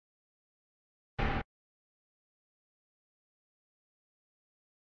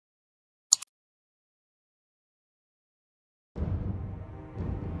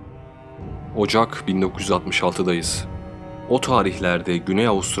Ocak 1966'dayız. O tarihlerde Güney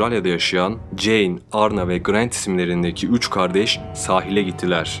Avustralya'da yaşayan Jane, Arnna ve Grant isimlerindeki 3 kardeş sahile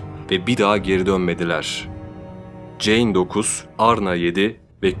gittiler ve bir daha geri dönmediler. Jane 9, Arnna 7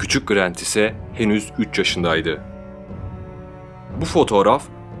 ve küçük Grant ise henüz 3 yaşındaydı. Bu fotoğraf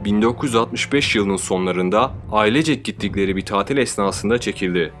 1965 yılının sonlarında ailecek gittikleri bir tatil esnasında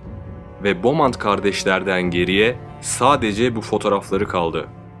çekildi ve Beaumont Kardeşlerden geriye sadece bu fotoğrafları kaldı.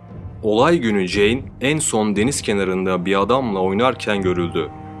 Olay günü Jane en son deniz kenarında bir adamla oynarken görüldü.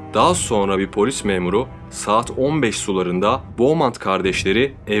 Daha sonra bir polis memuru saat 15 sularında Beaumont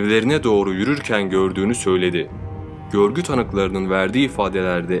kardeşleri evlerine doğru yürürken gördüğünü söyledi. Görgü tanıklarının verdiği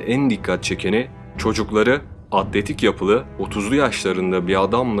ifadelerde en dikkat çekeni çocukları atletik yapılı 30'lu yaşlarında bir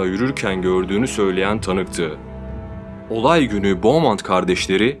adamla yürürken gördüğünü söyleyen tanıktı. Olay günü Beaumont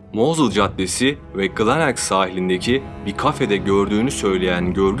kardeşleri Mosel Caddesi ve Glenelg Sahili'ndeki bir kafede gördüğünü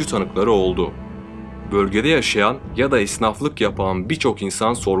söyleyen görgü tanıkları oldu. Bölgede yaşayan ya da esnaflık yapan birçok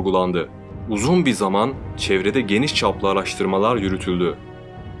insan sorgulandı. Uzun bir zaman çevrede geniş çaplı araştırmalar yürütüldü.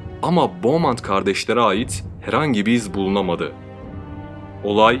 Ama Beaumont kardeşlere ait herhangi bir iz bulunamadı.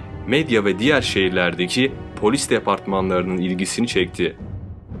 Olay, medya ve diğer şehirlerdeki polis departmanlarının ilgisini çekti.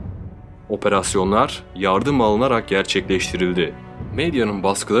 Operasyonlar yardım alınarak gerçekleştirildi. Medyanın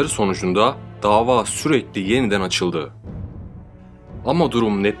baskıları sonucunda dava sürekli yeniden açıldı. Ama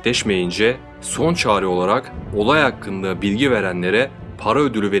durum netleşmeyince son çare olarak olay hakkında bilgi verenlere para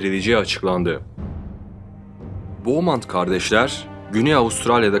ödülü verileceği açıklandı. Beaumont kardeşler Güney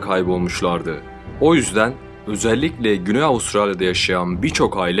Avustralya'da kaybolmuşlardı. O yüzden özellikle Güney Avustralya'da yaşayan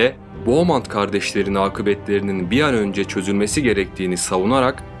birçok aile Beaumont kardeşlerin akıbetlerinin bir an önce çözülmesi gerektiğini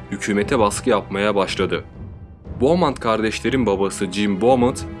savunarak hükümete baskı yapmaya başladı. Beaumont kardeşlerin babası Jim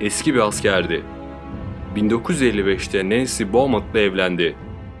Beaumont eski bir askerdi. 1955'te Nancy Beaumont'la evlendi.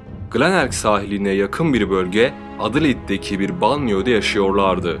 Glenelg sahiline yakın bir bölge Adelaide'deki bir banyoda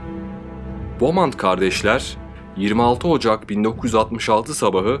yaşıyorlardı. Beaumont kardeşler 26 Ocak 1966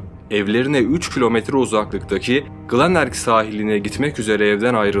 sabahı evlerine 3 kilometre uzaklıktaki Glenelg sahiline gitmek üzere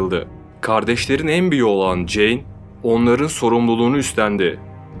evden ayrıldı. Kardeşlerin en büyüğü olan Jane onların sorumluluğunu üstlendi.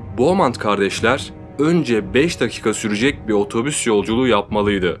 Beaumont kardeşler önce 5 dakika sürecek bir otobüs yolculuğu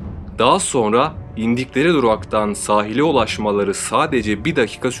yapmalıydı. Daha sonra indikleri duraktan sahile ulaşmaları sadece 1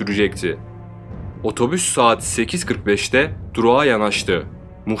 dakika sürecekti. Otobüs saat 8.45'te durağa yanaştı.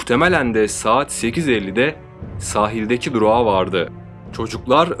 Muhtemelen de saat 8.50'de sahildeki durağa vardı.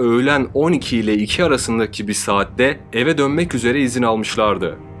 Çocuklar öğlen 12 ile 2 arasındaki bir saatte eve dönmek üzere izin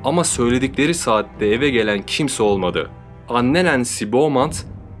almışlardı. Ama söyledikleri saatte eve gelen kimse olmadı. Anne Nancy Beaumont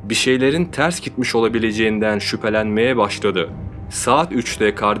bir şeylerin ters gitmiş olabileceğinden şüphelenmeye başladı. Saat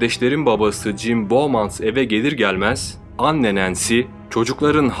 3'te kardeşlerin babası Jim Beaumont eve gelir gelmez, anne Nancy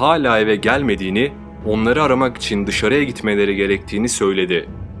çocukların hala eve gelmediğini, onları aramak için dışarıya gitmeleri gerektiğini söyledi.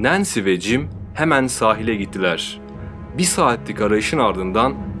 Nancy ve Jim hemen sahile gittiler. 1 saatlik arayışın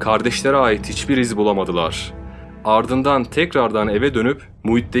ardından kardeşlere ait hiçbir iz bulamadılar. Ardından tekrardan eve dönüp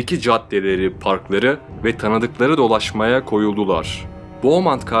muhitteki caddeleri, parkları ve tanıdıkları dolaşmaya koyuldular.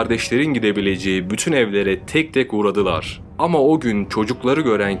 Beaumont kardeşlerin gidebileceği bütün evlere tek tek uğradılar. Ama o gün çocukları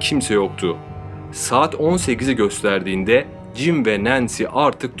gören kimse yoktu. Saat 18'i gösterdiğinde Jim ve Nancy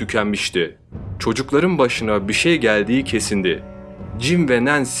artık tükenmişti. Çocukların başına bir şey geldiği kesindi. Jim ve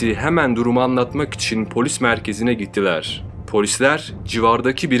Nancy hemen durumu anlatmak için polis merkezine gittiler. Polisler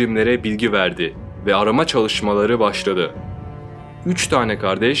civardaki birimlere bilgi verdi ve arama çalışmaları başladı. 3 tane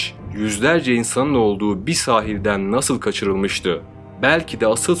kardeş yüzlerce insanın olduğu bir sahilden nasıl kaçırılmıştı? Belki de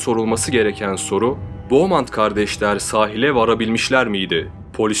asıl sorulması gereken soru, Beaumont kardeşler sahile varabilmişler miydi?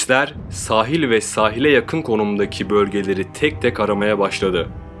 Polisler sahil ve sahile yakın konumdaki bölgeleri tek tek aramaya başladı.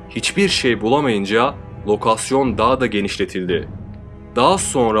 Hiçbir şey bulamayınca lokasyon daha da genişletildi. Daha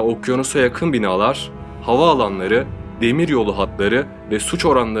sonra okyanusa yakın binalar, havaalanları, demiryolu hatları ve suç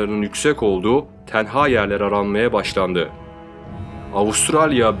oranlarının yüksek olduğu tenha yerler aranmaya başlandı.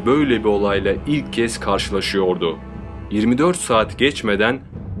 Avustralya böyle bir olayla ilk kez karşılaşıyordu. 24 saat geçmeden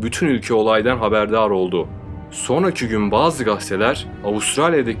bütün ülke olaydan haberdar oldu. Sonraki gün bazı gazeteler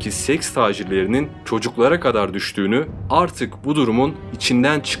Avustralya'daki seks tacirlerinin çocuklara kadar düştüğünü, artık bu durumun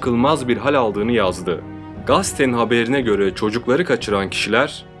içinden çıkılmaz bir hal aldığını yazdı. Gazetenin haberine göre çocukları kaçıran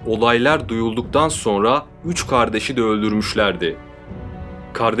kişiler olaylar duyulduktan sonra 3 kardeşi de öldürmüşlerdi.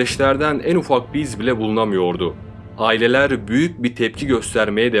 Kardeşlerden en ufak bir iz bile bulunamıyordu. Aileler büyük bir tepki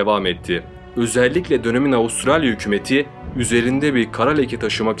göstermeye devam etti. Özellikle dönemin Avustralya hükümeti üzerinde bir kara leke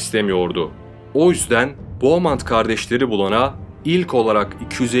taşımak istemiyordu. O yüzden Beaumont kardeşleri bulana ilk olarak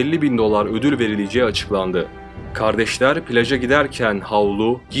 $250.000 ödül verileceği açıklandı. Kardeşler plaja giderken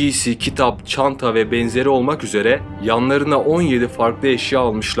havlu, giysi, kitap, çanta ve benzeri olmak üzere yanlarına 17 farklı eşya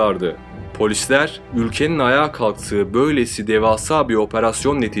almışlardı. Polisler, ülkenin ayağa kalktığı böylesi devasa bir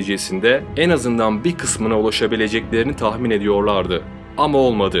operasyon neticesinde en azından bir kısmına ulaşabileceklerini tahmin ediyorlardı. Ama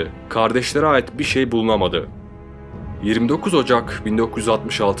olmadı. Kardeşlere ait bir şey bulunamadı. 29 Ocak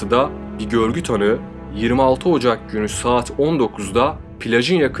 1966'da bir görgü tanığı, 26 Ocak günü saat 19'da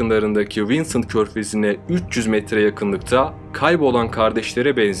plajın yakınlarındaki Vincent Körfezi'ne 300 metre yakınlıkta kaybolan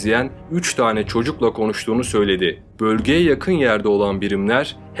kardeşlere benzeyen 3 tane çocukla konuştuğunu söyledi. Bölgeye yakın yerde olan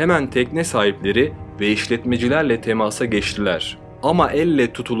birimler hemen tekne sahipleri ve işletmecilerle temasa geçtiler. Ama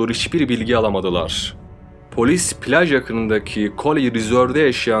elle tutulur hiçbir bilgi alamadılar. Polis plaj yakınındaki Coley Resort'da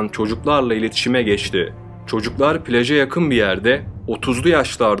yaşayan çocuklarla iletişime geçti. Çocuklar plaja yakın bir yerde 30'lu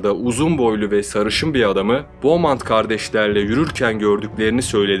yaşlarda uzun boylu ve sarışın bir adamı Beaumont kardeşlerle yürürken gördüklerini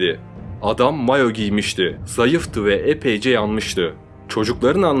söyledi. Adam mayo giymişti, zayıftı ve epeyce yanmıştı.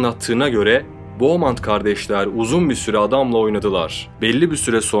 Çocukların anlattığına göre Beaumont kardeşler uzun bir süre adamla oynadılar. Belli bir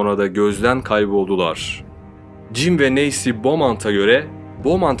süre sonra da gözden kayboldular. Jim ve Nancy Beaumont'a göre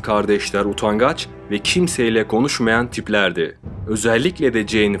Beaumont kardeşler utangaç ve kimseyle konuşmayan tiplerdi. Özellikle de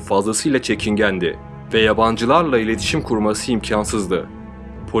Jane fazlasıyla çekingendi ve yabancılarla iletişim kurması imkansızdı.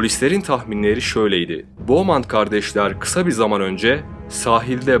 Polislerin tahminleri şöyleydi. Beaumont kardeşler kısa bir zaman önce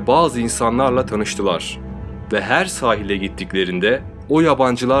sahilde bazı insanlarla tanıştılar ve her sahile gittiklerinde o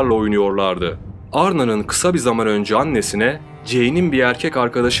yabancılarla oynuyorlardı. Arnna'nın kısa bir zaman önce annesine Jane'in bir erkek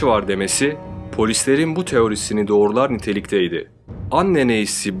arkadaşı var demesi polislerin bu teorisini doğrular nitelikteydi. Anne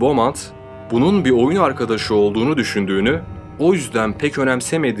Nancy Beaumont bunun bir oyun arkadaşı olduğunu düşündüğünü, o yüzden pek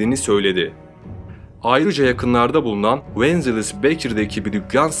önemsemediğini söyledi. Ayrıca yakınlarda bulunan Wenzel's Baker'daki bir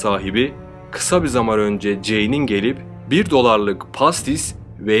dükkan sahibi kısa bir zaman önce Jane'in gelip $1 pastis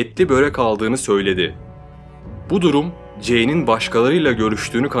ve etli börek aldığını söyledi. Bu durum Jane'in başkalarıyla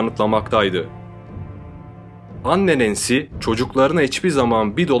görüştüğünü kanıtlamaktaydı. Anne Nancy çocuklarına hiçbir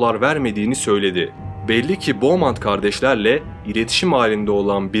zaman $1 vermediğini söyledi. Belli ki Beaumont kardeşlerle iletişim halinde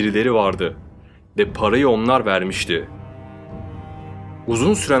olan birileri vardı ve parayı onlar vermişti.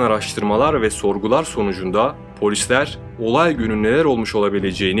 Uzun süren araştırmalar ve sorgular sonucunda polisler olay günü neler olmuş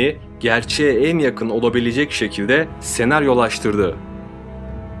olabileceğini gerçeğe en yakın olabilecek şekilde senaryolaştırdı.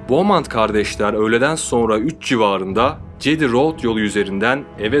 Beaumont kardeşler öğleden sonra 3 civarında Cedi Road yolu üzerinden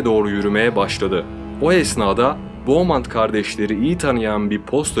eve doğru yürümeye başladı. O esnada Beaumont kardeşleri iyi tanıyan bir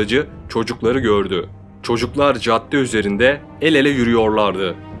postacı çocukları gördü. Çocuklar cadde üzerinde el ele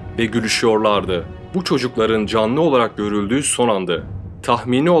yürüyorlardı ve gülüşüyorlardı. Bu çocukların canlı olarak görüldüğü son andı.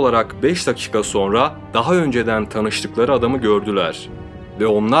 Tahmini olarak 5 dakika sonra daha önceden tanıştıkları adamı gördüler ve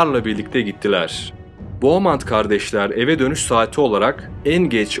onlarla birlikte gittiler. Beaumont kardeşler eve dönüş saati olarak en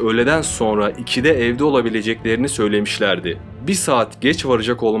geç öğleden sonra 2'de evde olabileceklerini söylemişlerdi. 1 saat geç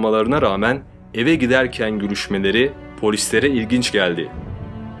varacak olmalarına rağmen eve giderken görüşmeleri polislere ilginç geldi.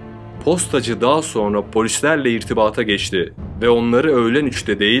 Postacı daha sonra polislerle irtibata geçti ve onları öğlen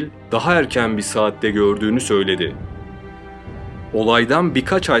 3'te değil daha erken bir saatte gördüğünü söyledi. Olaydan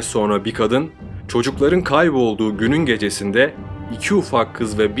birkaç ay sonra bir kadın çocukların kaybolduğu günün gecesinde 2 ufak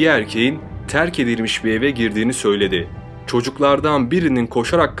kız ve bir erkeğin terk edilmiş bir eve girdiğini söyledi. Çocuklardan birinin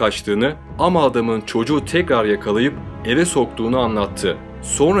koşarak kaçtığını ama adamın çocuğu tekrar yakalayıp eve soktuğunu anlattı.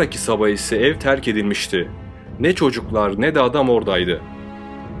 Sonraki sabah ise ev terk edilmişti. Ne çocuklar ne de adam oradaydı.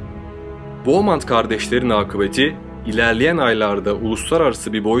 Beaumont kardeşlerin akıbeti ilerleyen aylarda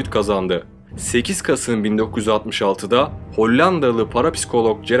uluslararası bir boyut kazandı. 8 Kasım 1966'da Hollandalı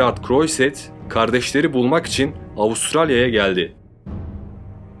parapsikolog Gerard Croiset kardeşleri bulmak için Avustralya'ya geldi.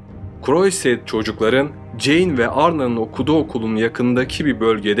 Croiset çocukların Jane ve Arnna'nın okuduğu okulun yakındaki bir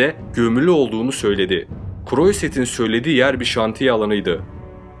bölgede gömülü olduğunu söyledi. Croiset'in söylediği yer bir şantiye alanıydı.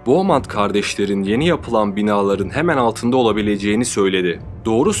 Beaumont kardeşlerin yeni yapılan binaların hemen altında olabileceğini söyledi.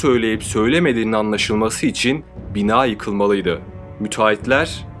 Doğru söyleyip söylemediğinin anlaşılması için bina yıkılmalıydı.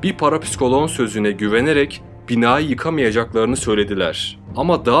 Müteahhitler bir parapsikoloğun sözüne güvenerek binayı yıkamayacaklarını söylediler.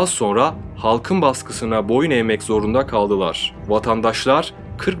 Ama daha sonra halkın baskısına boyun eğmek zorunda kaldılar. Vatandaşlar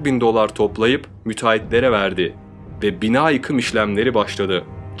 $40.000 toplayıp müteahhitlere verdi ve bina yıkım işlemleri başladı.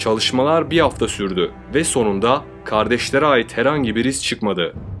 Çalışmalar bir hafta sürdü ve sonunda kardeşlere ait herhangi bir iz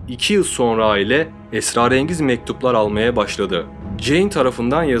çıkmadı. 2 yıl sonra aile esrarengiz mektuplar almaya başladı. Jane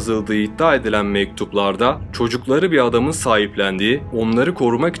tarafından yazıldığı iddia edilen mektuplarda çocukları bir adamın sahiplendiği, onları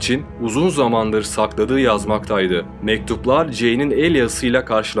korumak için uzun zamandır sakladığı yazmaktaydı. Mektuplar Jane'in el yazısıyla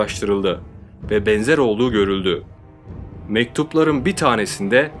karşılaştırıldı ve benzer olduğu görüldü. Mektupların bir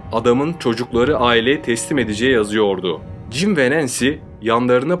tanesinde adamın çocukları aileye teslim edeceği yazıyordu. Jim ve Nancy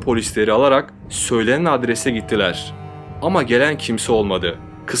yanlarına polisleri alarak söylenen adrese gittiler. Ama gelen kimse olmadı.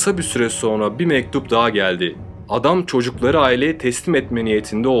 Kısa bir süre sonra bir mektup daha geldi. Adam çocukları aileye teslim etme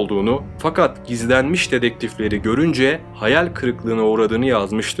niyetinde olduğunu fakat gizlenmiş dedektifleri görünce hayal kırıklığına uğradığını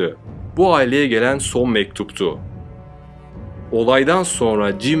yazmıştı. Bu aileye gelen son mektuptu. Olaydan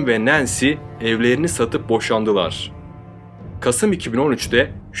sonra Jim ve Nancy evlerini satıp boşandılar. Kasım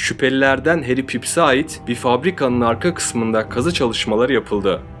 2013'te şüphelilerden Harry Pips'e ait bir fabrikanın arka kısmında kazı çalışmaları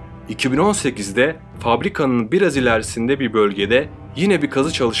yapıldı. 2018'de fabrikanın biraz ilerisinde bir bölgede yine bir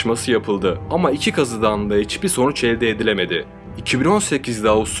kazı çalışması yapıldı ama iki kazıdan da hiçbir sonuç elde edilemedi. 2018'de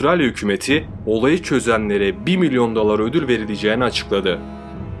Avustralya hükümeti olayı çözenlere $1 milyon ödül verileceğini açıkladı.